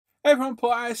Hey everyone,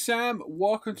 Paul Sam.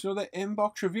 Welcome to another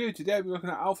inbox review. Today we're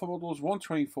looking at Alpha Model's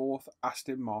 124th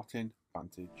Aston Martin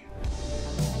Vantage.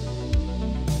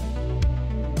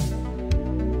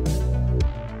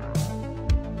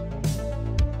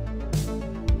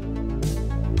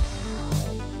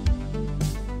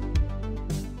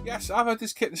 Yes, I've had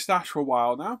this kit in the stash for a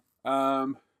while now.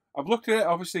 I've looked at it,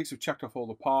 obviously, because I've checked off all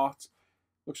the parts.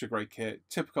 Looks a great kit,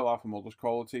 typical Alpha Model's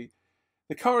quality.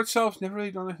 The car itself's never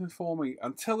really done anything for me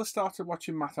until I started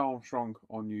watching Matt Armstrong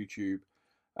on YouTube.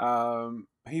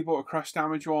 He bought a crash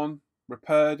damage one,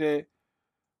 repaired it.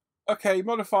 Okay,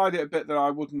 modified it a bit that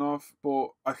I wouldn't have, but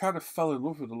I kind of fell in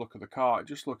love with the look of the car. It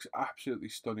just looks absolutely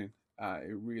stunning.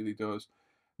 It really does.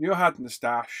 Knew I had in the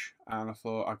stash, and I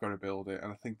thought I've got to build it.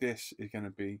 And I think this is going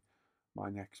to be my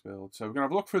next build. So we're going to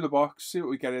have a look through the box, see what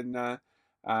we get in there,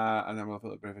 and then we'll have a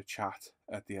little bit of a chat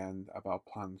at the end about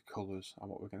planned colours and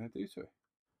what we're going to do to it.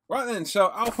 Right then, so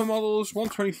Alpha Models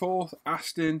 124th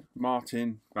Aston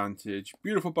Martin Vantage.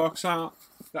 Beautiful box art.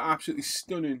 The absolutely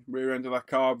stunning rear end of that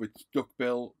car with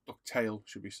ducktail,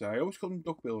 should we say. I always call them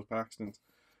duckbills by accident.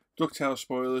 Ducktail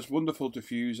spoilers, wonderful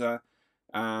diffuser,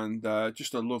 and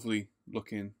just a lovely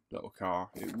looking little car.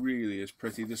 It really is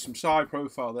pretty. There's some side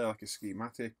profile there, like a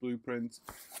schematic blueprint,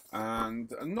 and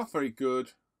a not very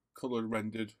good coloured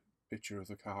rendered picture of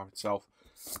the car itself.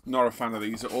 Not a fan of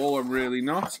these at all, I'm really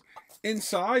not.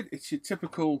 Inside, it's your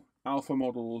typical Alpha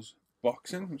Models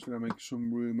boxing. I'm just going to make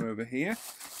some room over here.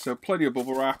 So plenty of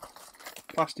bubble wrap,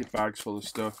 plastic bags full of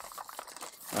stuff.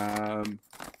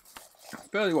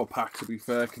 Fairly well packed, to be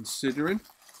fair, considering.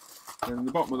 And in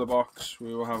the bottom of the box,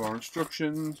 we will have our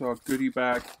instructions, our goodie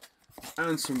bag,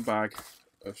 and some bag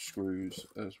of screws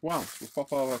as well. So we'll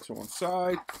pop all that to one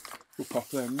side. We'll pop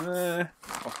them there.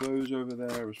 Pop those over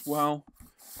there as well.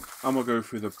 And we'll go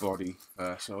through the body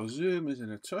first. So our zoom is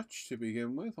in a touch to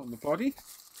begin with on the body.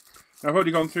 Now, I've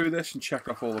already gone through this and checked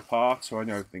off all the parts, so I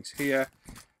know everything's here.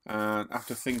 And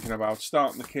after thinking about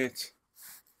starting the kit,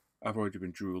 I've already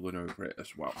been drooling over it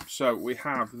as well. So we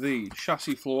have the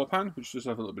chassis floor pan, which does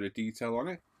have a little bit of detail on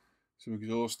it. Some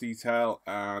exhaust detail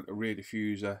and a rear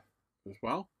diffuser as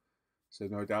well. So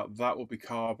no doubt that will be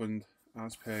carboned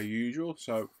as per usual.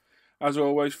 So as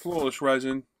always, flawless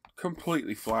resin,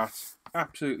 completely flat,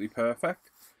 absolutely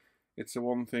perfect. It's the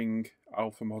one thing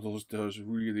Alpha Models does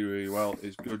really, really well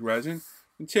is good resin.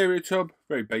 Interior tub,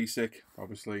 very basic.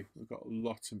 Obviously, we've got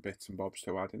lots of bits and bobs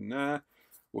to add in there.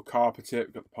 We'll carpet it.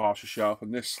 We've got the partial shelf,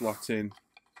 and this slots in.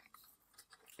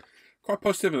 Quite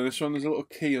positive on this one. There's a little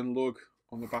key and lug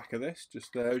on the back of this,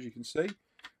 just there, as you can see.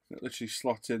 It literally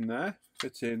slots in there,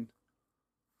 fits in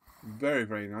very,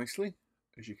 very nicely,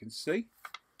 as you can see.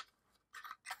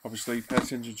 Obviously, pay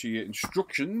attention to your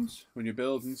instructions when you're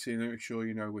building, so you make sure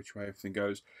you know which way everything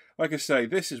goes. Like I say,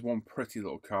 this is one pretty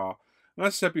little car. And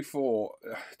as I said before,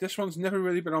 this one's never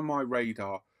really been on my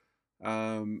radar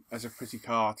as a pretty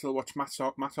car till I watched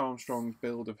Matt Armstrong's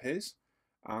build of his.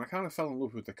 And I kind of fell in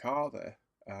love with the car there.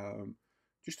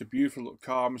 Just a beautiful little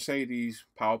car. Mercedes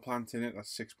power plant in it.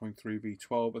 That's 6.3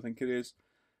 V12, I think it is.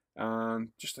 And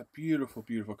just a beautiful,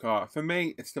 beautiful car. For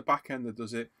me, it's the back end that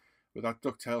does it with that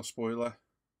ducktail spoiler.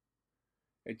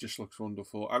 It just looks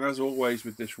wonderful. And as always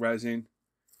with this resin,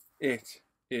 it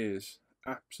is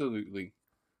absolutely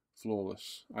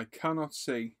flawless. I cannot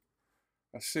see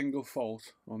a single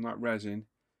fault on that resin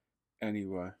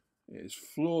anywhere. It is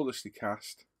flawlessly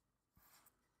cast,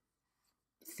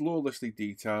 flawlessly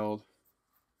detailed,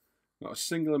 not a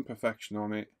single imperfection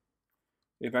on it.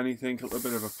 If anything, a little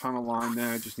bit of a panel line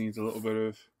there, just needs a little bit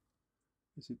of,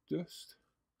 is it dust?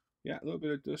 Yeah, a little bit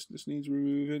of dust just needs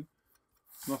removing.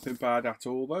 Nothing bad at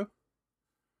all though.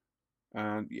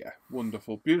 And yeah,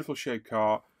 wonderful. Beautiful shaped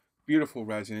car, beautiful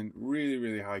resin, really,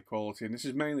 really high quality. And this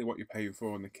is mainly what you're paying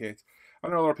for in the kit. I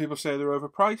know a lot of people say they're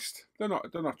overpriced. They're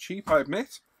not cheap, I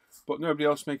admit, but nobody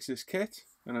else makes this kit.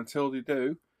 And until they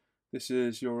do, this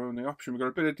is your only option. We've got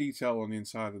a bit of detail on the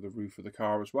inside of the roof of the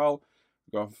car as well.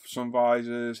 We've got some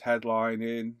visors,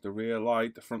 headlining, the rear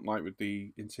light, the front light with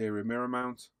the interior mirror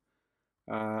mount.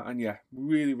 And yeah,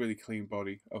 really, really clean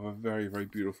body of a very, very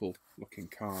beautiful looking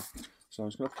car. So I'm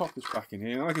just going to pop this back in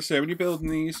here. And like I say, when you're building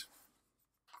these,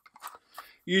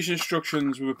 use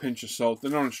instructions with a pinch of salt.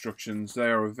 They're not instructions. They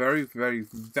are a very, very,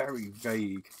 very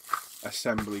vague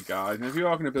assembly guide. And if you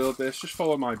are going to build this, just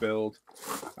follow my build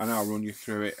and I'll run you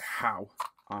through it how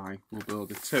I will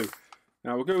build it too.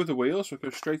 Now we'll go with the wheels. We'll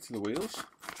go straight to the wheels.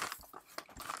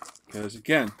 Because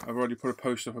again, I've already put a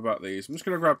post up about these. I'm just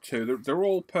going to grab two. They're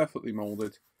all perfectly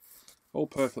moulded, all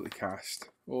perfectly cast,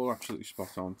 all absolutely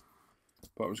spot on.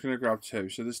 But I'm just going to grab two.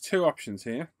 So there's two options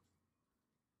here.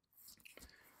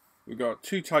 We've got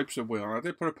two types of wheel. And I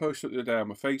did put a post up the other day on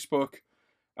my Facebook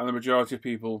And the majority of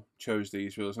people chose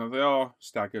these wheels. Now, they are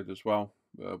staggered as well,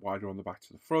 wider on the back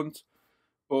to the front.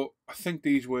 But I think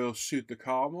these wheels suit the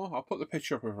car more. I'll put the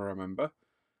picture up if I remember.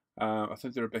 I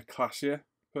think they're a bit classier,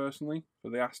 personally, for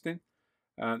the Aston.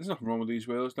 There's nothing wrong with these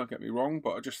wheels, don't get me wrong,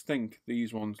 but I just think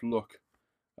these ones look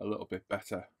a little bit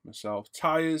better myself.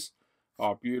 Tyres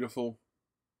are beautiful.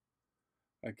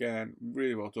 Again,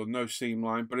 really well done. No seam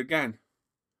line, but again,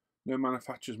 no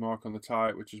manufacturer's mark on the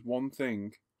tyre, which is one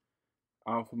thing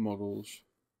Alpha models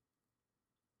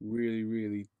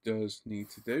really does need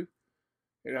to do.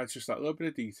 It adds just that little bit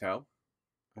of detail,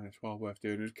 and it's well worth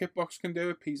doing. As Kitbox can do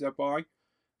it, PZY,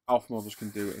 Alpha models can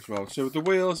do it as well. So with the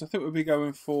wheels, I think we'll be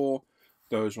going for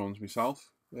those ones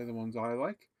myself. They're the ones I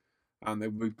like, and they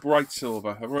will be bright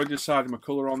silver. I've already decided my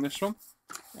colour on this one.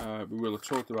 We will have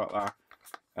talked about that.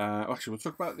 Actually, we'll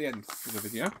talk about it at the end of the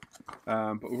video,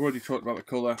 but we've already talked about the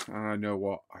colour, and I know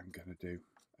what I'm going to do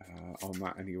on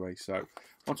that anyway. So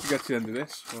once we get to the end of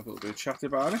this, we'll have a little bit of chat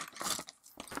about it.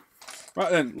 Right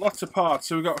then, lots of parts.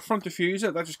 So we've got a front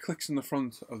diffuser that just clicks in the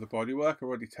front of the bodywork. I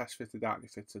already test fitted that and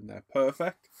it fits in there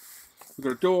perfect. We've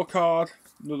got a door card,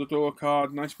 another door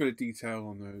card, nice bit of detail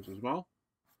on those as well.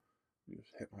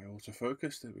 Just hit my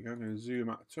autofocus. There we go. I'm going to zoom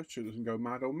out a touch so it doesn't go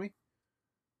mad on me.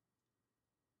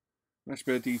 Nice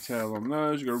bit of detail on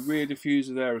those. We've got a rear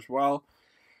diffuser there as well,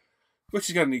 which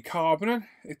is going to need carboning.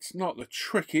 It's not the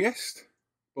trickiest,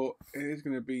 but it is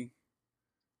going to be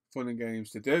fun and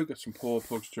games to do. Got some paw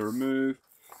plugs to remove.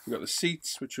 We've got the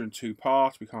seats, which are in two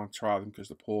parts. We can't try them because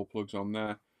the paw plug's on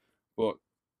there, but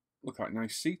look like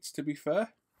nice seats, to be fair.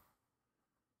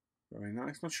 Very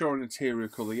nice. Not sure on interior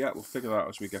colour yet. We'll figure that out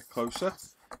as we get closer.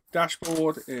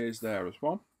 Dashboard is there as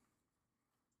well.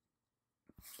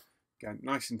 Again,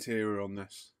 nice interior on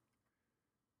this.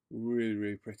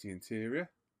 Really pretty interior.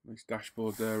 Nice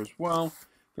dashboard there as well.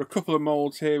 Got a couple of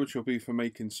moulds here, which will be for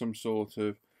making some sort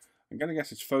of, I'm going to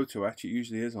guess it's photo etch. It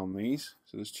usually is on these.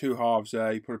 So there's two halves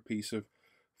there. You put a piece of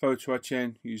photo etch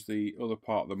in. Use the other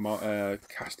part of the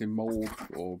casting mould,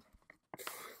 or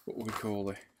what would we call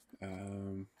it?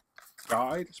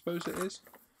 Guide, I suppose it is,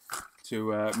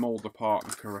 to mould the part in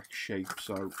the correct shape.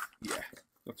 So yeah,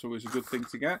 that's always a good thing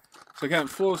to get. So again,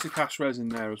 flawlessly cast resin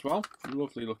there as well.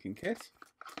 Lovely looking kit.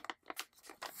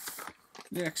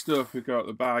 Next up, we've got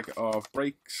the bag of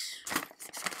brakes.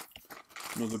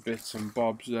 Another bits and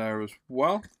bobs there as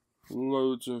well.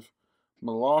 Loads of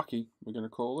malarkey, we're going to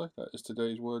call it. That is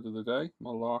today's word of the day,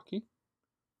 malarkey.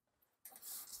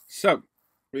 So,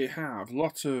 we have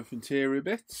lots of interior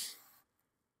bits.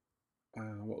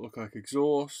 What look like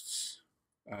exhausts,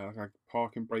 like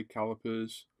parking brake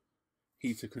calipers,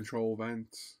 heater control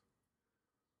vents,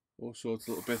 all sorts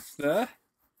of little bits there.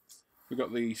 We've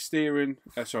got the steering,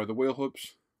 the wheel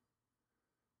hubs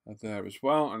are there as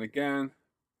well. And again,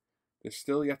 they're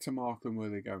still yet to mark them where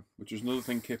they go, which is another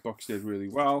thing Kitbox did really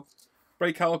well.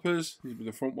 Brake calipers, these were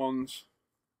the front ones.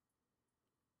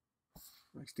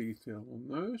 Nice detail on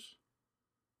those.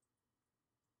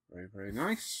 Very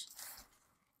nice.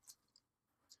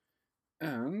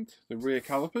 And the rear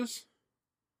calipers.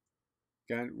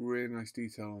 Again, really nice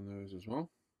detail on those as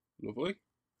well. Lovely.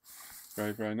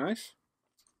 Very nice.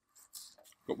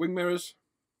 Got wing mirrors.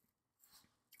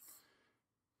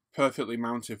 Perfectly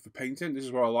mounted for painting. This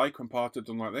is what I like when parts are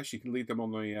done like this. You can leave them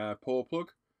on the paw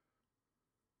plug.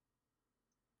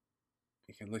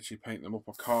 You can literally paint them up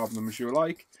or carve them as you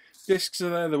like. Discs are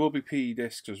there. There will be PE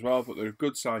discs as well, but they're a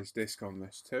good sized disc on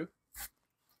this too.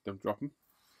 Don't drop them.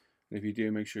 And if you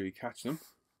do, make sure you catch them.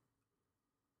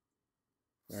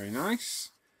 Very nice.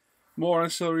 More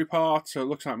ancillary parts. So it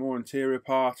looks like more interior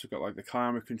parts. We've got like the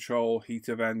climate control,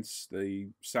 heater vents, the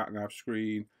sat-nav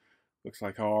screen. Looks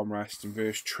like armrests and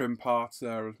various trim parts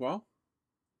there as well.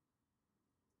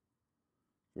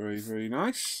 Very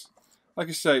nice. Like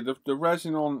I say, the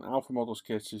resin on Alpha Models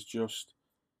kits is just,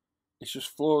 it's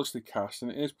just flawlessly cast,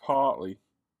 and it is partly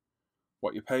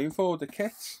what you're paying for with the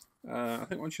kits. I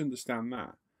think once you understand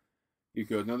that, you're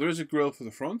good. Now there is a grille for the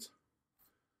front.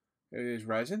 It is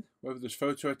resin. Whether there's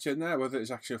photo etch in there, whether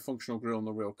it's actually a functional grille in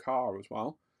the real car as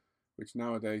well, which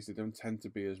nowadays they don't tend to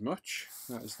be as much.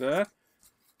 That is there.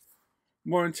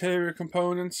 More interior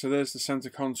components. So there's the center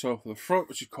console for the front,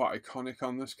 which is quite iconic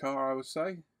on this car, I would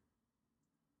say.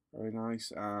 Very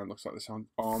nice. And looks like this on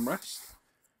armrest.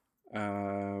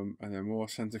 And then more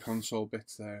center console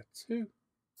bits there too.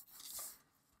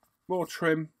 More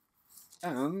trim.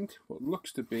 And what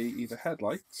looks to be either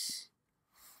headlights.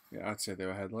 Yeah, I'd say they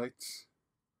were headlights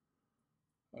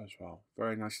as well.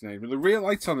 Very nicely made. But the rear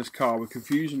lights on this car were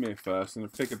confusing me at first, and I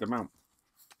figured them out.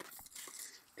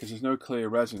 Because there's no clear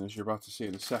resin, as you're about to see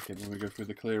in a second when we go through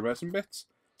the clear resin bits.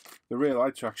 The rear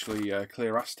lights are actually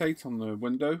clear acetate on the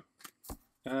window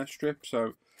strip,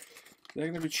 so they're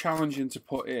going to be challenging to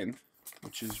put in,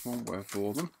 which is one word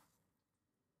for them.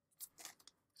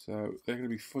 So they're going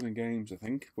to be fun and games, I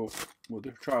think, but we'll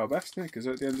try our best, because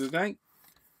at the end of the day,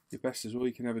 your best is all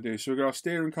you can ever do. So we've got our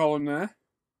steering column there,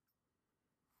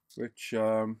 which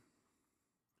all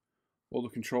the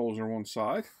controls are on one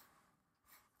side.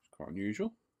 It's quite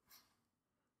unusual.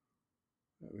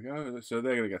 There we go. So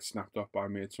they're going to get snapped off by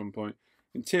me at some point.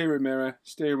 Interior mirror,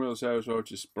 steering wheel's there as well,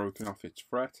 just broken off its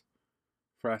fret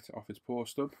off its paw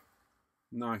stub.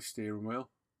 Nice steering wheel.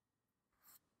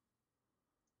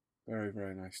 Very,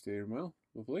 very nice steering wheel.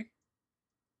 Lovely.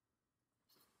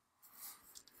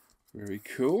 Very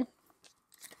cool.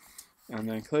 And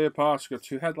then clear parts, we've got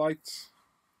 2 headlights,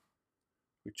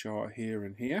 which are here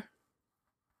and here.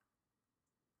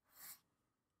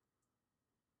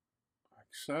 Like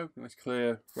so. Nice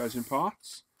clear resin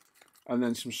parts. And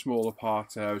then some smaller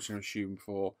parts I was going to assume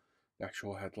for the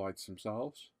actual headlights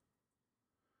themselves.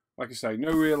 Like I say,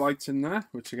 no rear lights in there,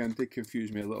 which again did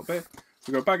confuse me a little bit.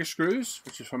 We've got a bag of screws,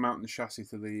 which is for mounting the chassis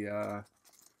to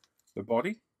the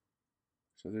body.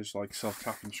 So there's like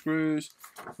self-tapping screws.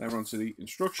 Then we're onto the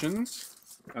instructions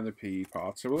and the PE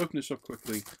part. So we'll open this up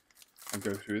quickly and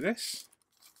go through this.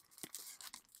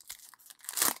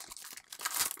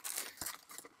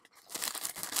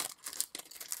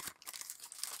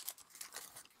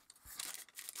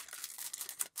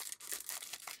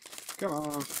 Come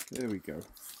on, there we go.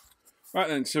 Right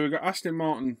then, so we've got Aston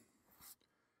Martin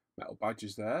metal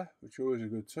badges there, which are always a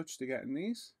good touch to get in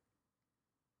these.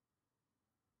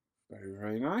 Very,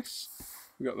 very nice.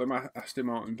 We've got the Aston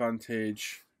Martin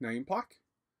Vantage name plaque.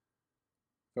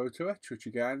 Photo etch, which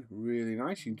again, really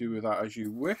nice. You can do with that as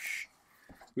you wish.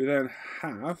 We then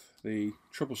have the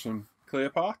troublesome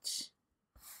clear parts.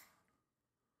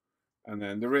 And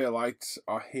then the rear lights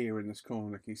are here in this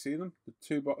corner. Can you see them? The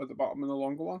 2 at the bottom and the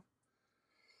longer one.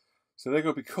 So they're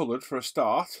going to be coloured for a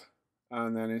start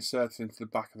and then inserted into the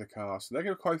back of the car. So they're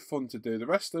going to be quite fun to do. The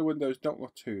rest of the windows don't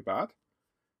look too bad.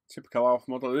 Typical Alfa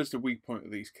model. It is the weak point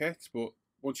of these kits, but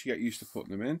once you get used to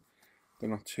putting them in,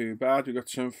 they're not too bad. We've got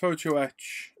some photo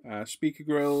etch speaker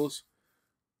grills,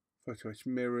 photo etch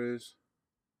mirrors,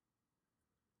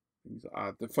 things like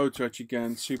that. The photo etch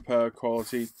again, superb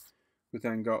quality. We've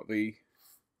then got the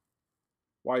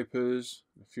wipers,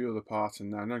 a few other parts in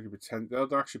there. I'm not going to pretend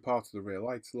they're actually part of the rear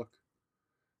lights. Look.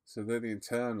 So they're the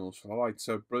internals for the lights.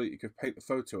 So brilliant. You could paint the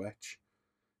photo etch,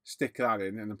 stick that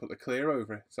in, and then put the clear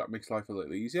over it. So that makes life a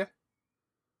little easier.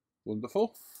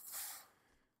 Wonderful.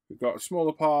 We've got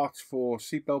smaller parts for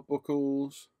seatbelt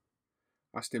buckles,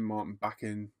 Aston Martin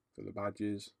backing for the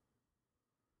badges,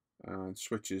 and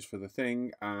switches for the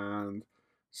thing, and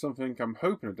something I'm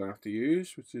hoping I don't have to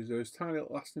use, which is those tiny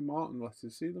little Aston Martin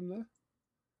letters. See them there?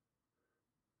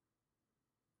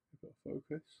 We've got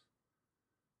focus.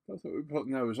 I thought we'd put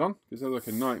those on because they look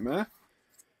a nightmare.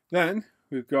 Then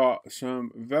we've got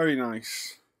some very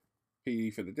nice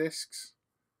PE for the discs,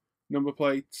 number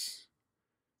plates,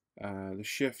 the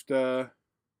shifter,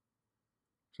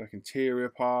 it's like interior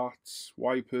parts,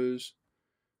 wipers.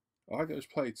 I like those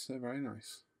plates, they're very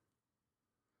nice.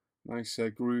 Nice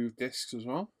groove discs as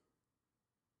well.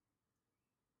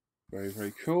 Very,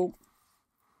 very cool.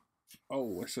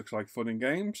 Oh, this looks like fun and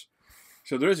games.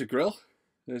 So there is a grill.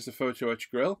 There's the photo etch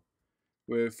grill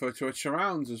with photo etch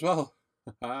surrounds as well.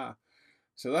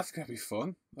 So that's going to be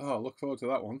fun. Oh, look forward to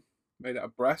that one. Made out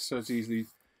of brass, so it's easily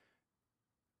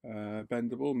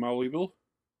bendable, malleable.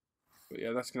 But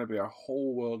yeah, that's going to be a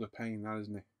whole world of pain, that,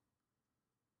 isn't it?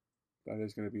 That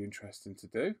is going to be interesting to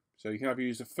do. So you can either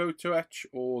use the photo etch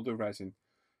or the resin.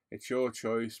 It's your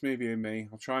choice, maybe in me.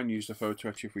 I'll try and use the photo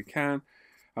etch if we can.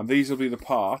 And these will be the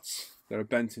parts that are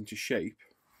bent into shape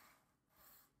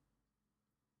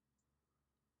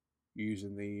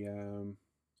using the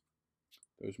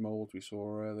those molds we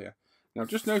saw earlier. Now, I've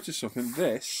just noticed something.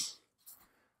 This,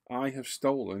 I have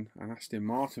stolen an Aston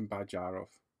Martin badge out of.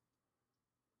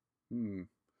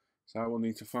 So I will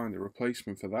need to find a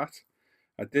replacement for that.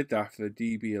 I did that for the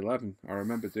DB11. I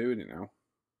remember doing it now.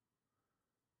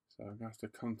 So I'm going to have to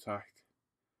contact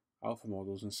Alfa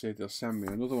Models and see if they'll send me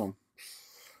another one,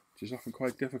 which is often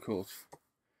quite difficult.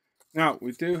 Now,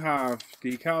 we do have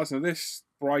decals. Now, this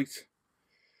bright,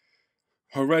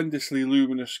 horrendously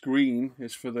luminous green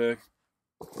is for the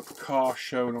car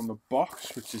shown on the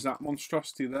box, which is that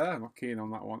monstrosity there. I'm not keen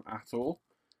on that one at all.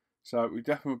 So we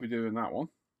definitely will be doing that one.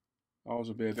 Ours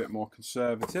will be a bit more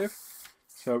conservative.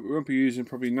 So we won't be using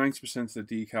probably 90% of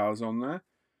the decals on there.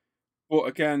 But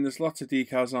again, there's lots of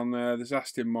decals on there. There's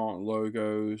Aston Martin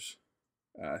logos,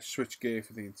 switch gear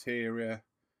for the interior,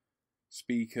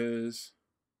 speakers,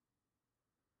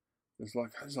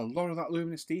 There's a lot of that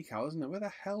luminous decal, isn't there? Where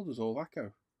the hell does all that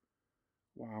go?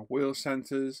 Wow, wheel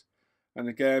centers, and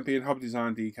again, being hobby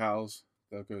design decals,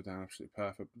 they'll go down absolutely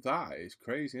perfect. That is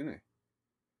crazy, isn't it?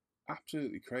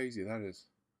 Absolutely crazy, that is.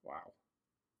 Wow.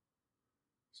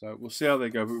 So we'll see how they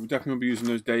go, but we're definitely going to be using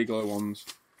those day glow ones.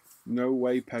 No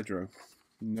way, Pedro.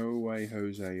 No way,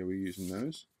 Jose, are we using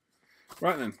those.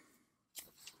 Right then.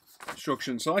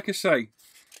 Instructions. So like I say,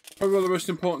 probably one of the most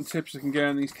important tips you can get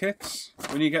in these kits.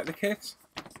 When you get the kit,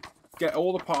 get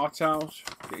all the parts out,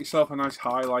 get yourself a nice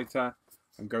highlighter,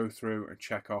 and go through and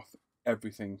check off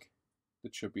everything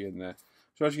that should be in there.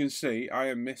 So as you can see, I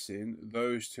am missing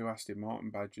those 2 Aston Martin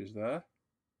badges there.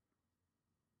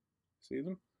 See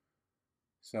them?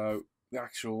 So the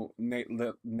actual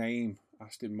name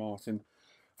Aston Martin,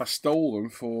 I stole them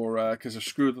for because I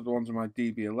screwed up the ones on my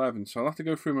DB11. So I'll have to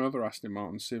go through my other Aston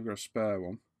Martin, see if I've got a spare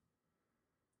one.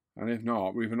 And if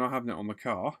not, we're either not having it on the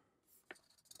car,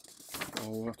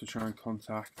 or we'll have to try and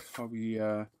contact Hobby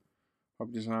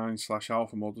Design /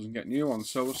 Alpha Models and get new ones.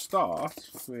 So we'll start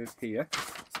with here.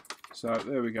 So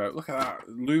there we go. Look at that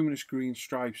luminous green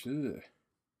stripes. Ugh.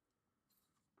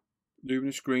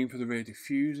 Luminous green for the rear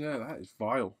diffuser. That is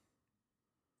vile.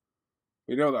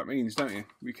 You know what that means, don't you?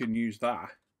 We can use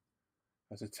that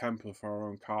as a template for our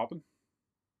own carbon,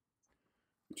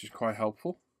 which is quite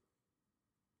helpful.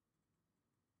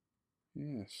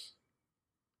 Yes.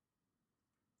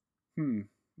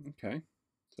 Okay.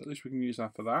 So at least we can use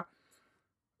that for that.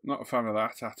 Not a fan of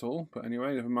that at all, but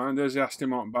anyway, never mind. There's the Aston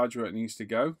Martin badge where it needs to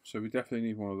go, so we definitely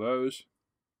need one of those.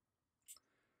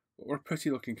 But what a pretty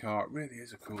looking car. It really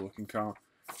is a cool looking car.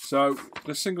 So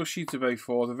the single sheet of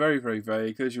A4, they're very, very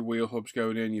vague. There's your wheel hubs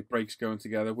going in, your brakes going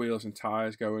together, wheels and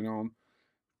tyres going on.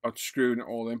 I'm screwing it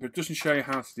all in, but it doesn't show you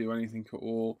how to do anything at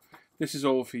all. This is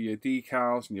all for your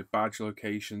decals and your badge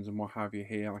locations and what have you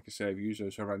here. Like I say, I've used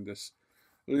those horrendous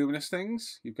luminous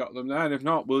things. You've got them there, and if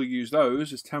not, we'll use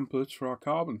those as templates for our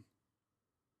carbon.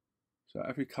 So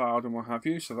every cloud and what have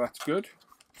you, so that's good.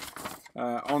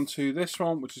 Onto this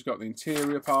one, which has got the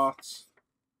interior parts.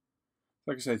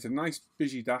 Like I say, it's a nice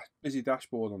busy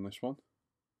dashboard on this one.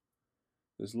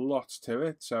 There's lots to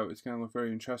it, so it's going to look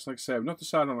very interesting. Like I say, I've not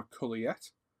decided on a colour yet,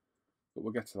 but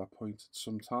we'll get to that point at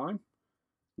some time.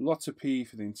 Lots of P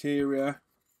for the interior.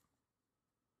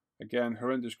 Again,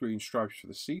 horrendous green stripes for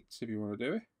the seats if you want to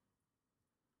do it,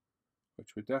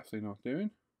 which we're definitely not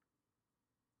doing.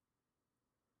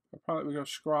 Apparently we're going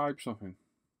to scribe something.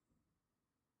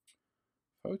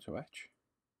 Photo etch?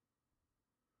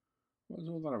 What is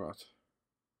all that about?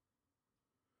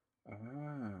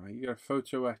 Ah, you get a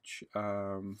photo etch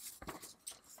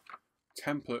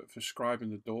template for scribing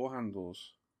the door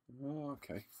handles. Oh,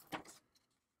 okay.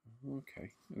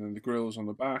 Okay, and then the grills on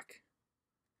the back.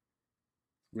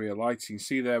 Rear lights, you can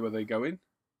see there where they go in.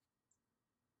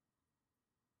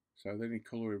 So they need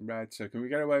colour in red. So can we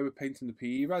get away with painting the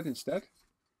PE red instead?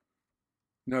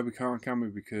 No, we can't, can we?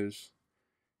 Because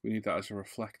we need that as a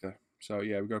reflector. So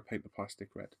yeah, we've got to paint the plastic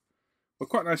red. But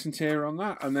quite nice interior on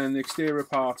that. And then the exterior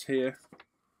part here.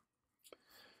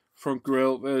 Front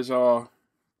grille, there's our,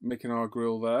 making our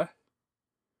grille there.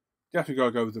 Definitely got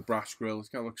to go with the brass grille. It's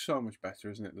going to look so much better,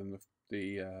 isn't it, than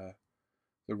the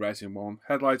resin one.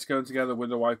 Headlights going together,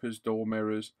 window wipers, door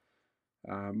mirrors.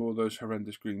 More of those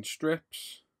horrendous green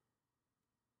strips.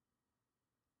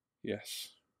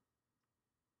 Yes.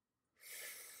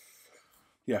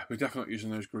 Yeah, we're definitely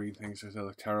using those green things because they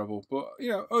look terrible. But, you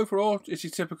know, overall, it's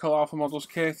your typical Alpha Models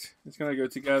kit. It's going to go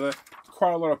together.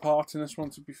 Quite a lot of parts in this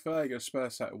one, to be fair. You get a spare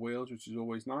set of wheels, which is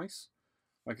always nice.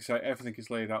 Like I say, everything is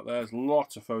laid out there. There's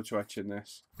lots of photo etch in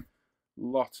this.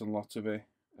 Lots and lots of it.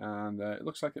 And it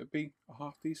looks like it would be a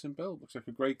half-decent build. Looks like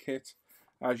a great kit,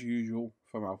 as usual,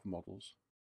 from Alpha Models.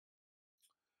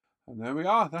 And there we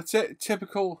are. That's it.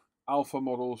 Typical Alpha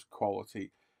Models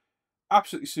quality.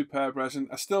 Absolutely superb resin.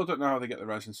 I still don't know how they get the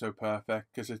resin so perfect,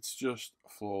 because it's just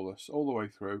flawless all the way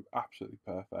through. Absolutely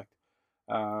perfect.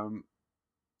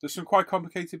 There's some quite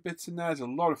complicated bits in there. There's a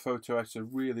lot of photo etch. There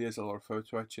really is a lot of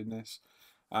photo etch in this.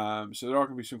 So there are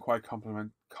going to be some quite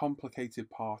complicated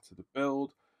parts of the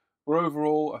build. But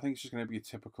overall, I think it's just going to be a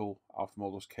typical Alpha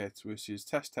Models kit, which is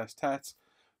test, test, test.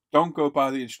 Don't go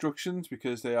by the instructions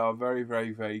because they are very,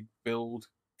 very vague build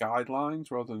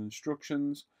guidelines rather than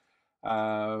instructions.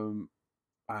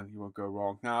 And you won't go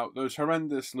wrong. Now, those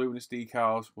horrendous luminous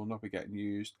decals will not be getting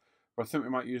used, but I think we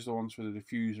might use the ones for the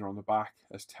diffuser on the back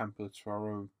as templates for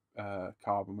our own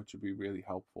carbon, which would be really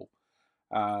helpful.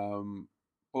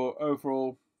 But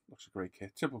overall, looks a great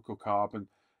kit. Typical carbon,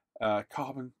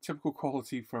 typical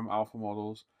quality from Alpha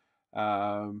Models.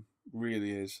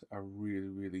 Really is a really,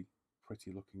 really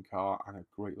pretty looking car and a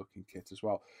great looking kit as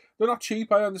well. They're not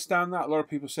cheap, I understand that. A lot of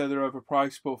people say they're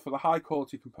overpriced, but for the high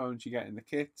quality components you get in the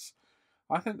kits,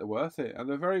 I think they're worth it. And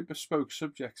they're very bespoke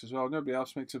subjects as well. Nobody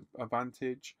else makes a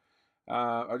Vantage.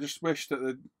 I just wish that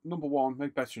the number one,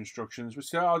 make better instructions,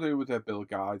 which they are doing with their build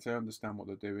guides. I understand what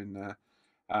they're doing there.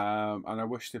 And I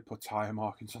wish they put tyre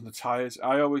markings on the tyres.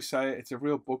 I always say it's a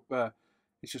real bugbear.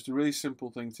 It's just a really simple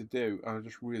thing to do, and I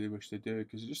just really wish they do it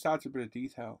because it just adds a bit of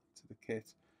detail to the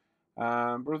kit.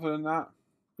 But other than that,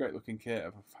 great looking kit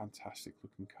of a fantastic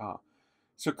looking car.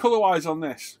 So colour-wise on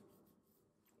this,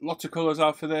 lots of colours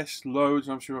out for this, loads.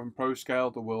 I'm sure on Pro Scale,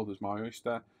 the world is my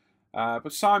oyster.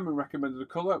 But Simon recommended a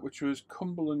colour, which was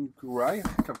Cumberland Grey. I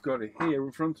think I've got it here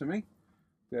in front of me.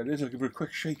 There it is. I'll give it a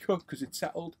quick shake up because it's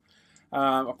settled.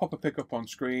 I'll pop a pic up on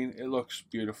screen. It looks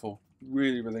beautiful.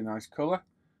 Really, really nice colour.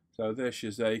 So there she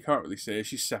is there. You can't really see her.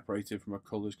 She's separated from her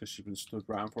colours because she's been stood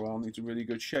around for a while. Needs a really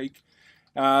good shake.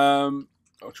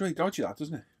 It's really dodgy, that,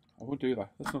 doesn't it? I won't do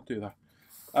that. Let's not do that.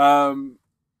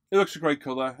 It looks a great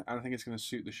colour, and I think it's going to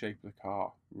suit the shape of the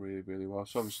car really, really well.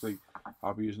 So obviously,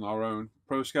 I'll be using our own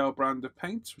Pro Scale brand of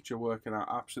paints, which are working out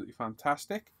absolutely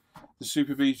fantastic. The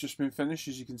Super B's just been finished,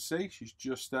 as you can see. She's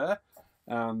just there.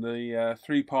 And the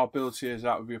 3-part build series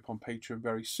that will be up on Patreon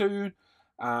very soon.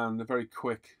 And the very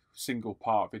quick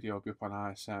single-part video will be up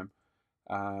on ISM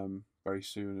very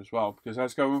soon as well. Because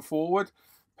as going forward,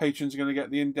 patrons are going to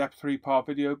get the in-depth 3-part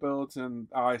video builds, and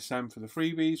ISM for the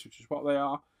freebies, which is what they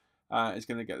are, is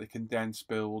going to get the condensed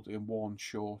build in one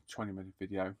short 20-minute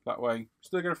video. That way,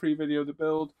 still get a free video of the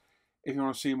build. If you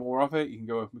want to see more of it, you can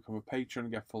go and become a patron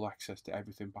and get full access to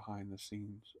everything behind the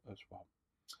scenes as well.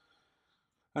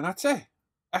 And that's it.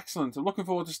 Excellent. I'm looking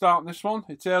forward to starting this one.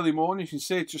 It's early morning. You can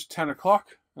see it's just 10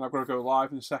 o'clock. And I've got to go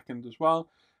live in a second as well.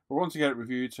 But I want to get it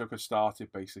reviewed so I could start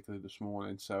it basically this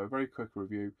morning. So a very quick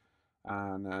review.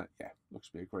 And yeah, looks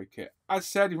to be a great kit. As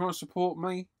said, if you want to support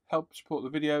me, help support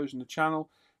the videos and the channel,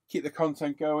 keep the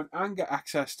content going, and get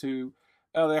access to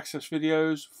early access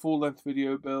videos, full-length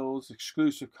video builds,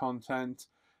 exclusive content,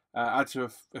 add to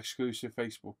an exclusive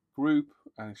Facebook group,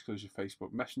 an exclusive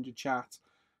Facebook Messenger chat,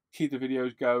 keep the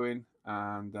videos going,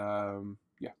 and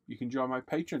yeah, you can join my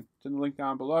Patreon. It's in the link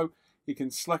down below. You can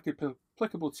select the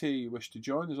applicable tier you wish to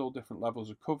join. There's all different levels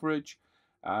of coverage.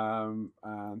 And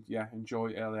yeah,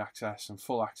 enjoy early access and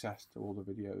full access to all the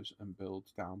videos and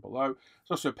builds down below.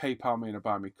 There's also a PayPal me and a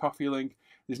Buy Me Coffee link.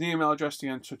 There's an email address to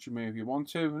get in touch with me if you want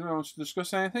to. If anyone wants to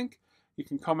discuss anything, you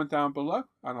can comment down below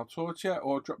and I'll talk to you,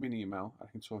 or drop me an email. I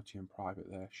can talk to you in private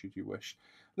there should you wish.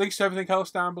 Links to everything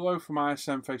else down below from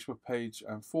ISM Facebook page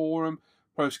and forum,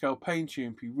 Pro Scale Paint,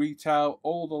 GMP Retail,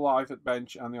 all the Live at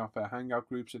Bench and the Off Air Hangout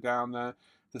groups are down there.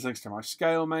 There's links to my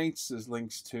scale mates, there's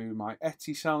links to my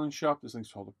Etsy selling shop, there's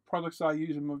links to all the products I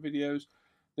use in my videos.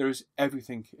 There is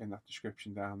everything in that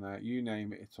description down there. You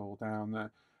name it, it's all down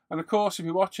there. And of course, if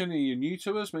you're watching and you're new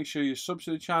to us, make sure you sub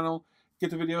to the channel,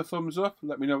 give the video a thumbs up,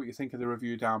 let me know what you think of the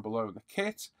review down below in the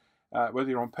kit.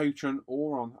 Whether you're on Patreon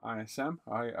or on ISM,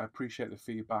 I appreciate the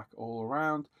feedback all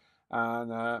around.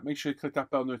 And make sure you click that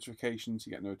bell notification to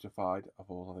get notified of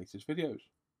all the latest videos.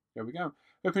 There we go.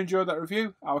 Hope you enjoyed that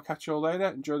review. I will catch you all later.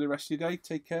 Enjoy the rest of your day.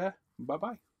 Take care.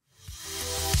 Bye-bye.